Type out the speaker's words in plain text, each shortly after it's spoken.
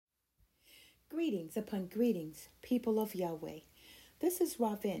Greetings upon greetings, people of Yahweh. This is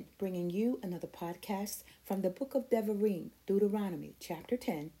Ravin bringing you another podcast from the book of Devarim, Deuteronomy chapter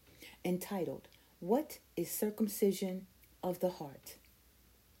 10, entitled, What is Circumcision of the Heart?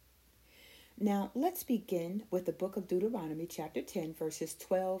 Now, let's begin with the book of Deuteronomy chapter 10, verses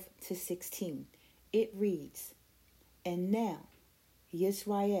 12 to 16. It reads, And now,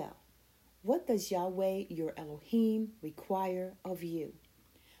 Yisrael, what does Yahweh your Elohim require of you?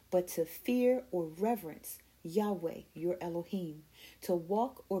 But to fear or reverence Yahweh your Elohim, to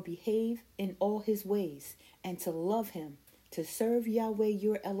walk or behave in all his ways, and to love him, to serve Yahweh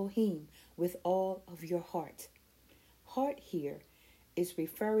your Elohim with all of your heart. Heart here is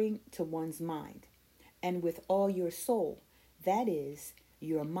referring to one's mind, and with all your soul, that is,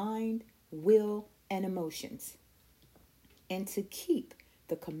 your mind, will, and emotions. And to keep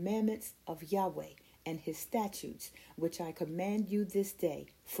the commandments of Yahweh and his statutes, which I command you this day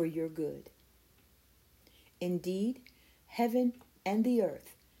for your good. Indeed, heaven and the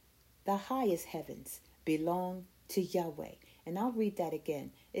earth, the highest heavens, belong to Yahweh. And I'll read that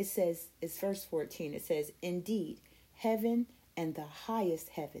again. It's verse 14. It says, Indeed, heaven and the highest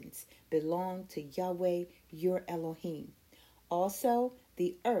heavens belong to Yahweh your Elohim. Also,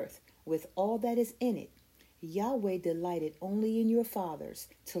 the earth with all that is in it. Yahweh delighted only in your fathers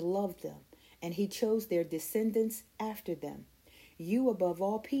to love them, and he chose their descendants after them, you above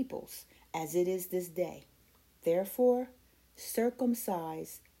all peoples, as it is this day. Therefore,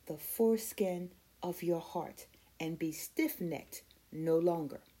 circumcise the foreskin of your heart, and be stiff-necked no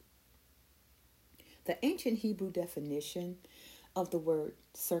longer. The ancient Hebrew definition of the word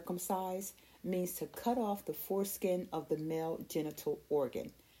circumcise means to cut off the foreskin of the male genital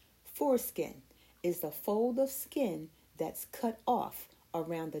organ. Foreskin is the fold of skin that's cut off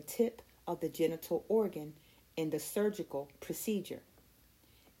around the tip of the genital organ in the surgical procedure.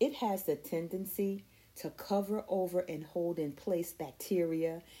 It has the tendency to cover over and hold in place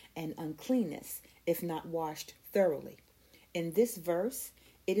bacteria and uncleanness if not washed thoroughly. In this verse,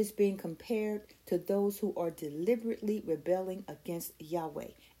 it is being compared to those who are deliberately rebelling against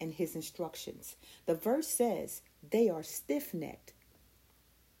Yahweh and his instructions. The verse says they are stiff-necked.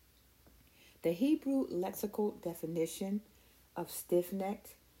 The Hebrew lexical definition of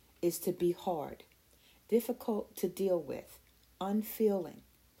stiff-necked is to be hard, difficult to deal with, unfeeling,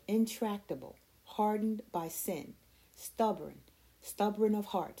 intractable, hardened by sin, stubborn of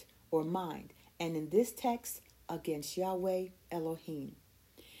heart or mind, and in this text, against Yahweh Elohim.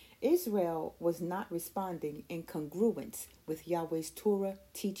 Israel was not responding in congruence with Yahweh's Torah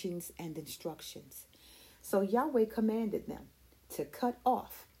teachings and instructions. So Yahweh commanded them to cut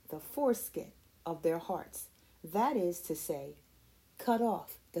off the foreskin of their hearts. That is to say, cut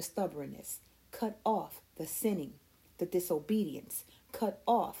off the stubbornness, cut off the sinning, the disobedience, cut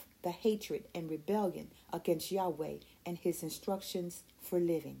off the hatred and rebellion against Yahweh and his instructions for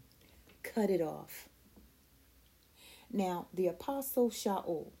living. Cut it off. Now, the Apostle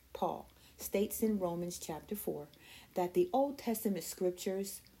Paul, states in Romans chapter 4 that the Old Testament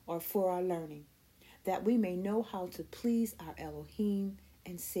scriptures are for our learning, that we may know how to please our Elohim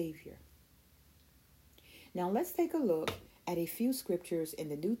and Savior. Now, let's take a look at a few scriptures in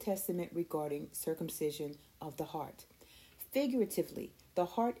the New Testament regarding circumcision of the heart. Figuratively, the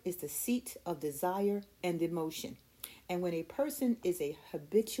heart is the seat of desire and emotion. And when a person is a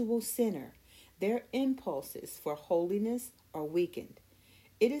habitual sinner, their impulses for holiness are weakened.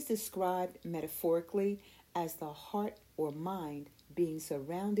 It is described metaphorically as the heart or mind being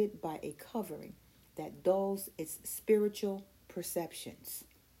surrounded by a covering that dulls its spiritual perceptions.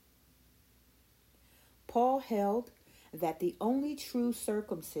 Paul held that the only true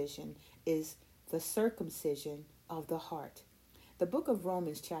circumcision is the circumcision of the heart. The book of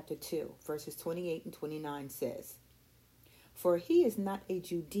Romans chapter 2, verses 28 and 29 says, For he is not a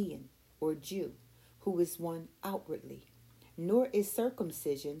Judean or Jew who is one outwardly, nor is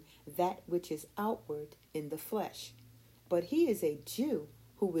circumcision that which is outward in the flesh, but he is a Jew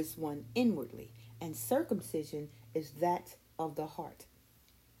who is one inwardly, and circumcision is that of the heart,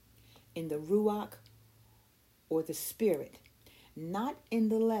 in the Ruach or the Spirit, not in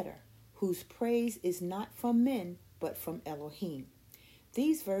the letter, whose praise is not from men, but from Elohim.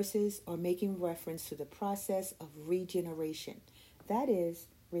 These verses are making reference to the process of regeneration, that is,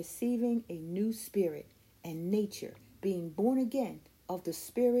 receiving a new spirit and nature, being born again of the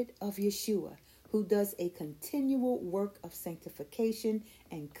Spirit of Yeshua, who does a continual work of sanctification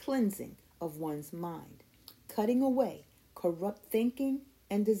and cleansing of one's mind, cutting away corrupt thinking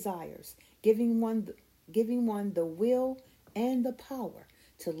and desires, giving one the will and the power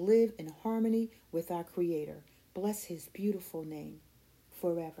to live in harmony with our Creator. Bless his beautiful name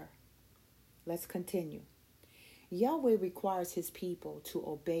forever. Let's continue. Yahweh requires his people to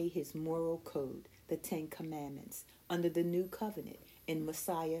obey his moral code, the Ten Commandments, under the new covenant in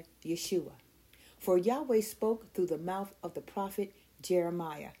Messiah Yeshua. For Yahweh spoke through the mouth of the prophet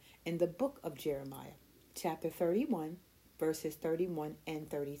Jeremiah in the book of Jeremiah, chapter 31, verses 31 and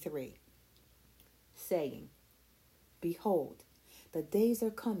 33, saying, Behold, the days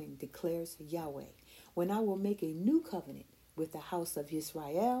are coming, declares Yahweh, when I will make a new covenant with the house of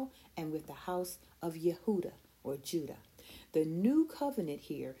Israel and with the house of Yehudah or Judah. The new covenant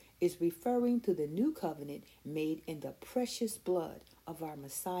here is referring to the new covenant made in the precious blood of our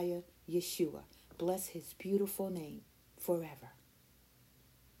Messiah Yeshua. Bless his beautiful name forever.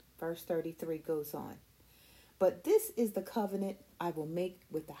 Verse 33 goes on. But this is the covenant I will make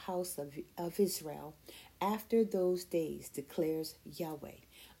with the house of Israel after those days, declares Yahweh.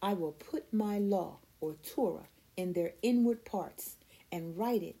 I will put my law or Torah in their inward parts and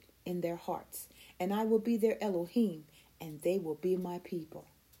write it in their hearts. And I will be their Elohim, and they will be my people.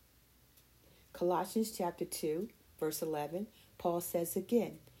 Colossians chapter 2, verse 11, Paul says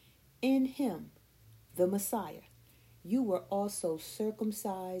again, In him, the Messiah, you were also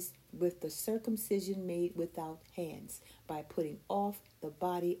circumcised with the circumcision made without hands, by putting off the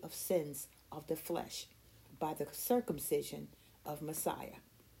body of sins of the flesh, by the circumcision of Messiah.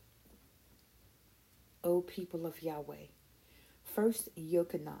 O people of Yahweh, First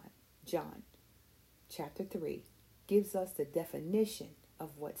John chapter 3 gives us the definition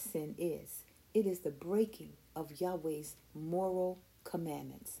of what sin is. It is the breaking of Yahweh's moral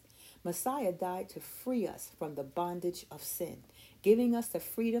commandments. Messiah died to free us from the bondage of sin, giving us the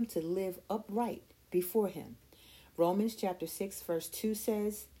freedom to live upright before him. Romans chapter 6 verse 2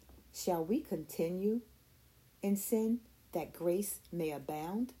 says, Shall we continue in sin that grace may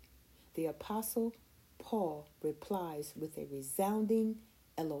abound? The apostle Paul replies with a resounding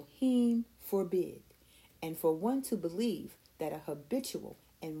Elohim forbid. And for one to believe that a habitual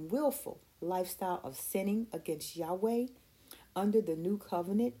and willful lifestyle of sinning against Yahweh under the new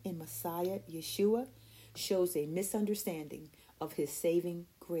covenant in Messiah Yeshua shows a misunderstanding of his saving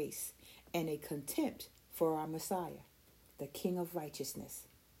grace and a contempt for our Messiah, the King of righteousness.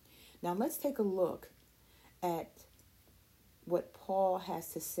 Now let's take a look at what Paul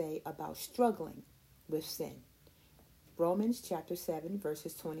has to say about struggling with sin. Romans chapter 7,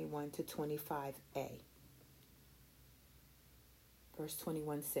 verses 21 to 25a. Verse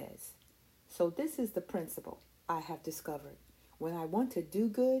 21 says, So this is the principle I have discovered. When I want to do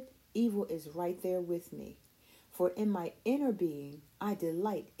good, evil is right there with me. For in my inner being, I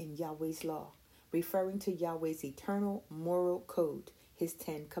delight in Yahweh's law, referring to Yahweh's eternal moral code, his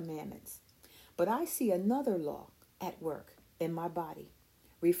 10 commandments. But I see another law at work in my body,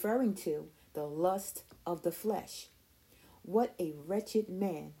 referring to the lust of the flesh. What a wretched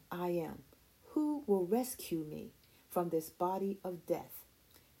man I am. Who will rescue me from this body of death?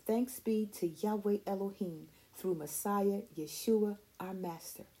 Thanks be to Yahweh Elohim through Messiah Yeshua our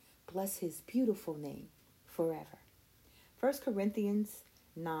Master. Bless his beautiful name forever. 1 Corinthians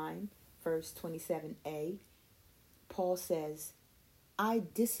 9, verse 27a, Paul says, I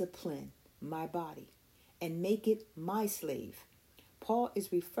discipline my body and make it my slave. Paul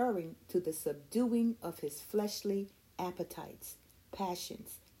is referring to the subduing of his fleshly appetites,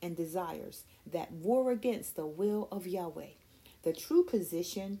 passions, and desires that war against the will of Yahweh. The true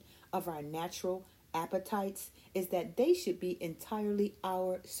position of our natural appetites is that they should be entirely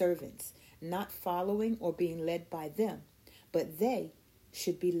our servants, not following or being led by them, but they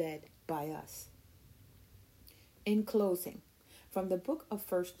should be led by us. In closing, from the book of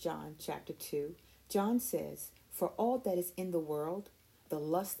 1 John chapter 2, John says, For all that is in the world, the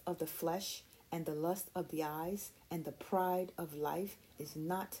lust of the flesh and the lust of the eyes and the pride of life is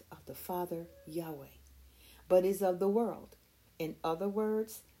not of the Father Yahweh, but is of the world. In other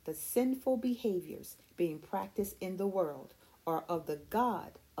words, the sinful behaviors being practiced in the world are of the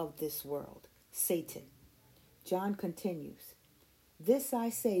god of this world, Satan. John continues, This I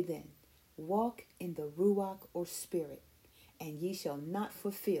say then, walk in the Ruach or Spirit, and ye shall not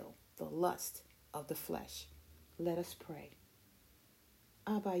fulfill the lust of the flesh. Let us pray.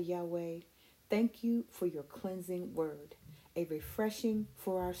 Abba Yahweh, thank you for your cleansing word, a refreshing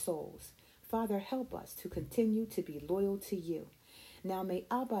for our souls. Father, help us to continue to be loyal to you. Now may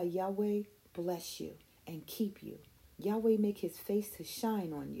Abba Yahweh bless you and keep you. Yahweh make his face to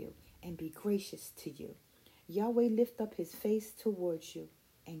shine on you and be gracious to you. Yahweh lift up his face towards you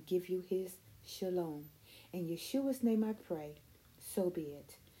and give you his shalom. In Yeshua's name I pray, so be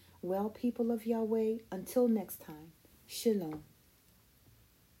it. Well, people of Yahweh, until next time, shalom.